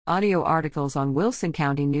Audio articles on Wilson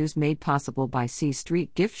County News made possible by C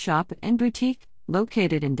Street Gift Shop and Boutique,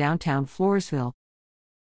 located in downtown Floresville.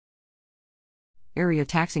 Area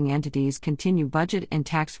taxing entities continue budget and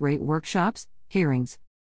tax rate workshops, hearings.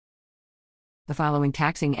 The following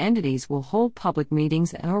taxing entities will hold public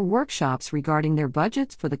meetings or workshops regarding their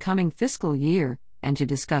budgets for the coming fiscal year and to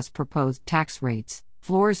discuss proposed tax rates.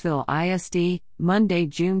 Floresville ISD, Monday,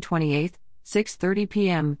 June 28, 6:30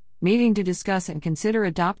 p.m., meeting to discuss and consider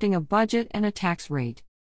adopting a budget and a tax rate.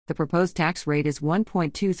 The proposed tax rate is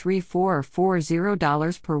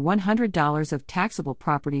 $1.23440 per $100 of taxable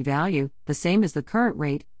property value, the same as the current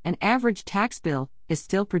rate. An average tax bill is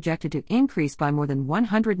still projected to increase by more than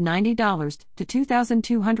 $190 to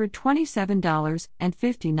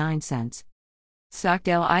 $2,227.59.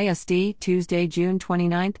 Stockdale ISD, Tuesday, June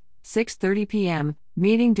 29, 6:30 p.m.,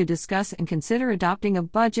 meeting to discuss and consider adopting a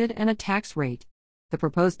budget and a tax rate. The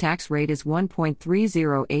proposed tax rate is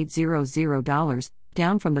 $1.30800,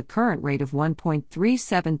 down from the current rate of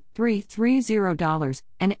 $1.37330.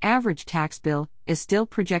 An average tax bill is still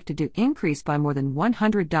projected to increase by more than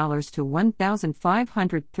 $100 to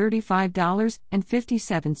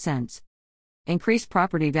 $1,535.57. Increased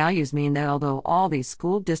property values mean that although all these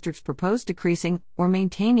school districts propose decreasing or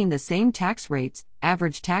maintaining the same tax rates,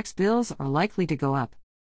 average tax bills are likely to go up.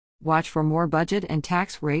 Watch for more budget and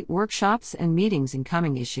tax rate workshops and meetings in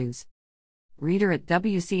coming issues. Reader at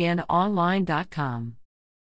WCNonline.com